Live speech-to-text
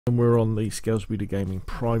And we're on the Scalespeeder Gaming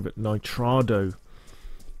private Nitrado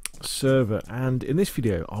server, and in this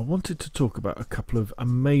video I wanted to talk about a couple of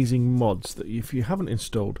amazing mods that if you haven't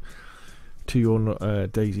installed to your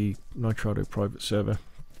DayZ Nitrado private server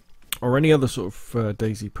or any other sort of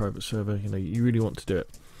DayZ private server, you know, you really want to do it.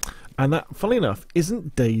 And that, funnily enough,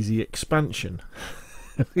 isn't DayZ expansion,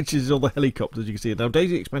 which is all the helicopters you can see. Now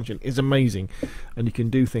DayZ expansion is amazing, and you can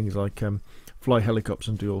do things like fly helicopters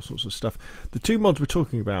and do all sorts of stuff. The two mods we're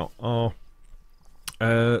talking about are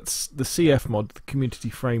the CF mod, the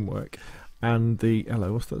community framework, and the...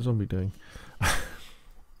 Hello, what's that zombie doing?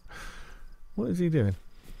 What is he doing?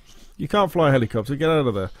 You can't fly a helicopter, get out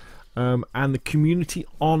of there. And the community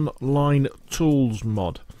online tools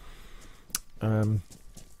mod. And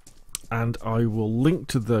I will link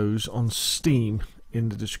to those on Steam in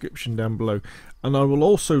the description down below. And I will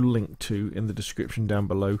also link to, in the description down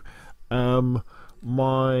below,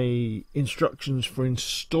 my instructions for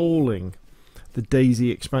installing the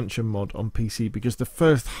DayZ expansion mod on PC, because the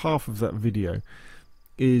first half of that video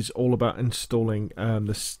is all about installing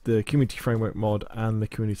the community framework mod and the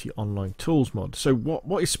community online tools mod. So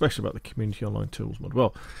what is special about the community online tools mod?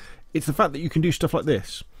 Well, it's the fact that you can do stuff like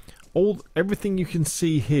this. Everything you can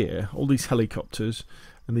see here, all these helicopters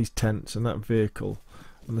and these tents and that vehicle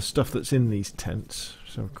and the stuff that's in these tents.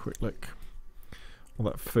 So a quick look. All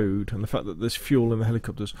that food and the fact that there's fuel in the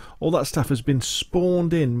helicopters, all that stuff has been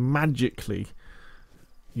spawned in magically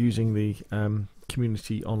using the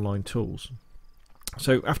community online tools.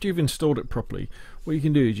 So after you've installed it properly, what you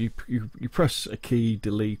can do is you press a key,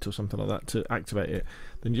 delete or something like that to activate it.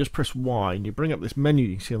 Then you just press Y and you bring up this menu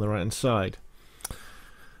you can see on the right hand side.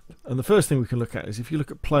 And the first thing we can look at is, if you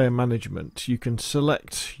look at player management, you can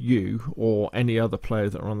select you or any other player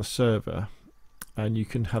that are on the server, and you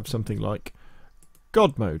can have something like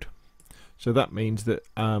God mode. So that means that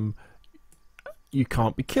you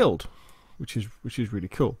can't be killed, which is really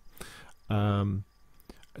cool.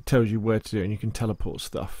 It tells you where to do it, and you can teleport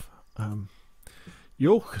stuff.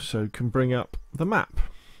 You also can bring up the map,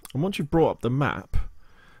 and once you've brought up the map,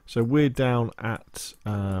 so we're down at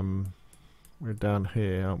we're down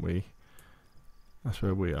here, aren't we? That's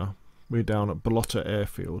where we are. We're down at Balota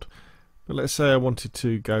Airfield. But let's say I wanted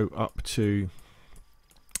to go up to,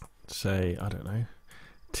 say, I don't know,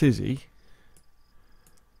 Tizzy.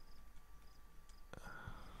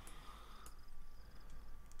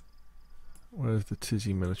 Where's the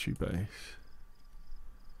Tizzy military base?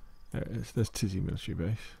 There it is. There's Tizzy military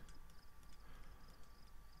base.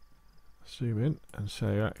 Zoom in and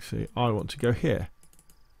say, actually, I want to go here.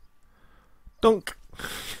 Donk!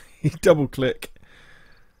 You double click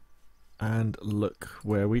and look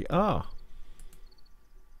where we are.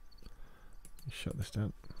 Shut this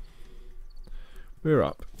down. We're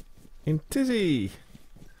up in Tizzy.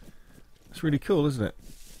 It's really cool, isn't it?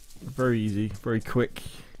 Very easy, very quick.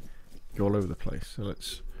 Go all over the place.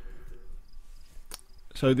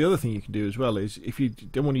 So the other thing you can do as well is, if you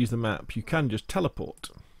don't want to use the map, you can just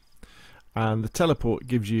teleport. And the teleport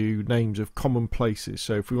gives you names of common places.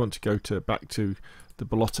 So if we want to go back to the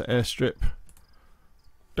Balota airstrip,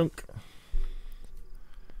 dunk,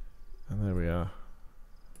 and there we are.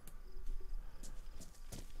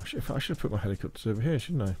 I should have put my helicopters over here,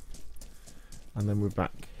 shouldn't I? And then we're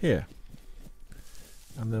back here.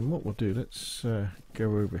 And then what we'll do, let's go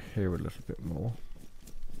over here a little bit more.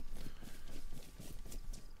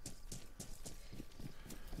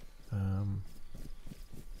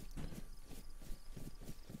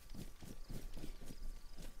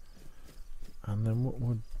 And then what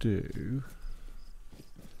we'll do,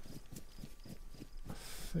 I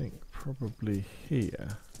think probably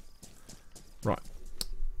here. Right,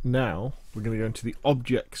 now we're going to go into the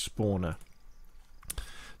object spawner.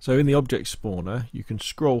 So in the object spawner, you can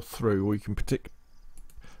scroll through, or you can pick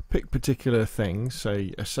particular things,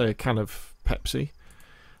 say a can of Pepsi,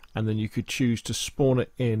 and then you could choose to spawn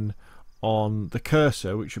it in on the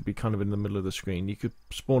cursor, which would be kind of in the middle of the screen. You could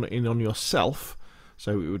spawn it in on yourself,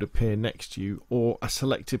 so it would appear next to you, or a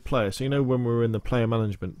selected player. So you know, when we were in the player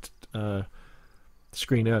management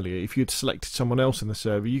screen earlier, if you'd selected someone else in the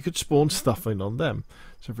server, you could spawn stuff in on them.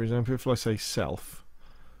 So for example, if I say self,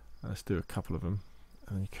 let's do a couple of them,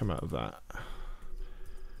 and you come out of that.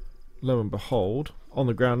 Lo and behold, on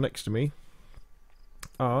the ground next to me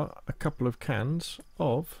are a couple of cans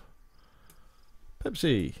of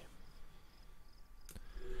Pepsi.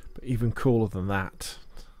 But even cooler than that,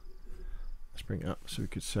 let's bring it up so we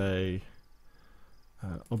could say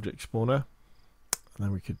object spawner, and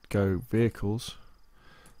then we could go vehicles,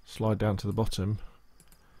 slide down to the bottom.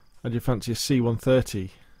 How do you fancy a C-130?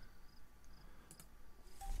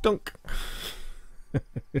 Dunk!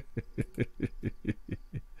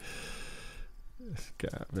 Let's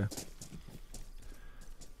get out of here.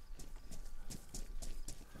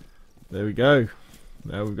 There we go.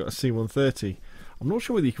 Now we've got a C-130. I'm not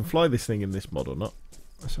sure whether you can fly this thing in this mod or not.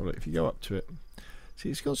 Let's have a look. If you go up to it, see,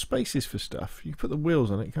 it's got spaces for stuff. You can put the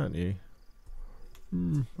wheels on it, can't you?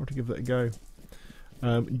 I'll have to give that a go.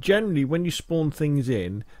 Generally, when you spawn things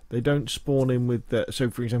in, they don't spawn in with so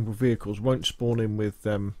for example, vehicles won't spawn in with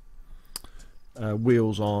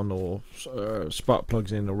wheels on or spark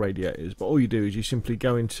plugs in or radiators, but all you do is you simply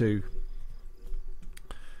go into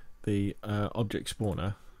the object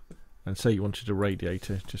spawner and say you wanted a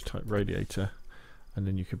radiator, just type radiator, and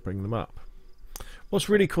then you can bring them up. What's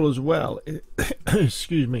really cool as well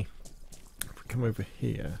excuse me, if we come over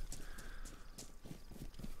here,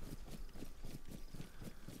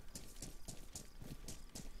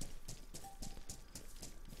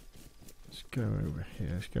 go over here,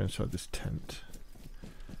 let's go inside this tent.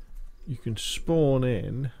 You can spawn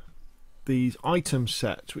in these item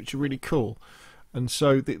sets which are really cool, and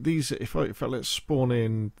so these, if I let's spawn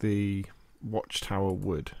in the watchtower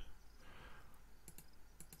wood,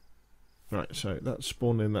 right, so that's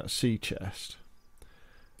spawned in that sea chest,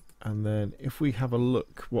 and then if we have a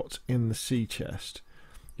look what's in the sea chest,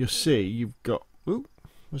 you'll see you've got, ooh,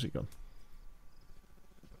 where's it gone?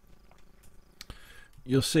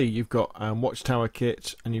 You'll see you've got watchtower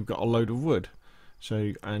kit, and you've got a load of wood.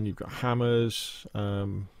 So, and you've got hammers,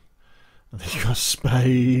 and then you've got a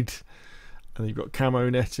spade, and you've got camo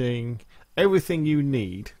netting, everything you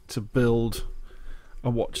need to build a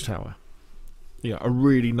watchtower. Yeah, a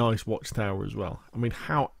really nice watchtower as well. I mean,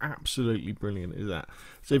 how absolutely brilliant is that?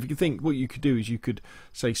 So if you think, what you could do is you could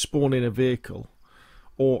say spawn in a vehicle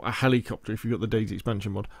or a helicopter if you've got the DayZ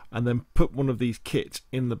expansion mod, and then put one of these kits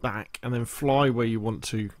in the back and then fly where you want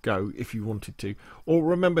to go if you wanted to. Or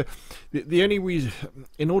remember, the only reason,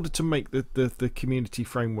 in order to make the community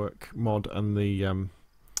framework mod and the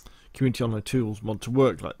community online tools mod to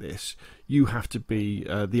work like this, you have to be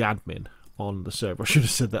the admin on the server. I should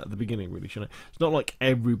have said that at the beginning, really, shouldn't I? It's not like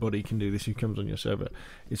everybody can do this who comes on your server.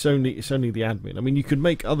 It's only the admin. I mean, you could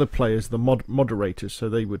make other players the moderators, so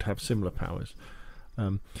they would have similar powers.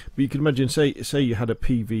 But you can imagine, say you had a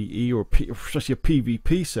PvE or especially a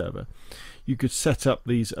PvP server, you could set up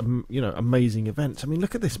these amazing events. I mean,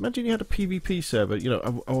 look at this. Imagine you had a PvP server,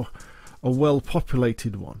 a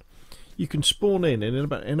well-populated one. You can spawn in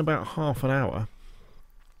about half an hour.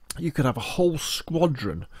 You could have a whole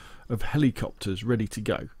squadron of helicopters ready to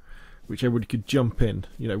go, which everybody could jump in,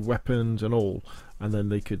 weapons and all, and then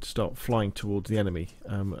they could start flying towards the enemy,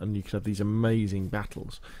 and you could have these amazing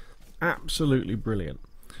battles. Absolutely brilliant.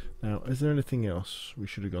 Now, is there anything else we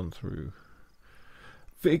should have gone through?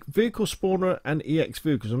 Vehicle spawner and EX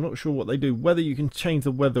vehicles. I'm not sure what they do. Whether you can change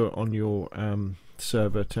the weather on your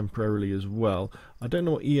server temporarily as well. I don't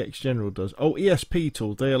know what EX General does. Oh, ESP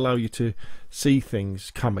tools. They allow you to see things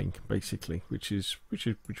coming, basically, which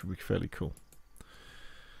would be fairly cool.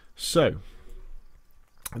 So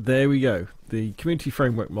there we go. The community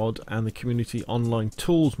framework mod and the community online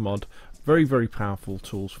tools mod. Very, very powerful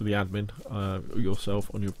tools for the admin,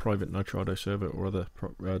 yourself on your private Nitrado server or other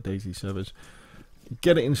DayZ servers.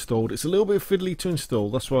 Get it installed. It's a little bit fiddly to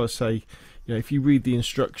install. That's why I say, if you read the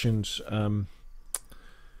instructions that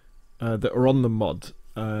are on the mod,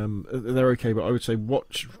 they're okay. But I would say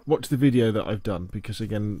watch the video that I've done, because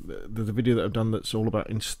again, the video that I've done that's all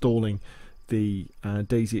about installing the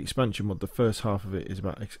DayZ expansion mod. The first half of it is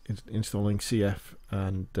about installing CF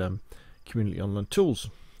and community online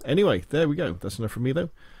tools. Anyway, there we go. That's enough from me though.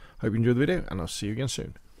 Hope you enjoyed the video, and I'll see you again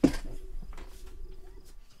soon.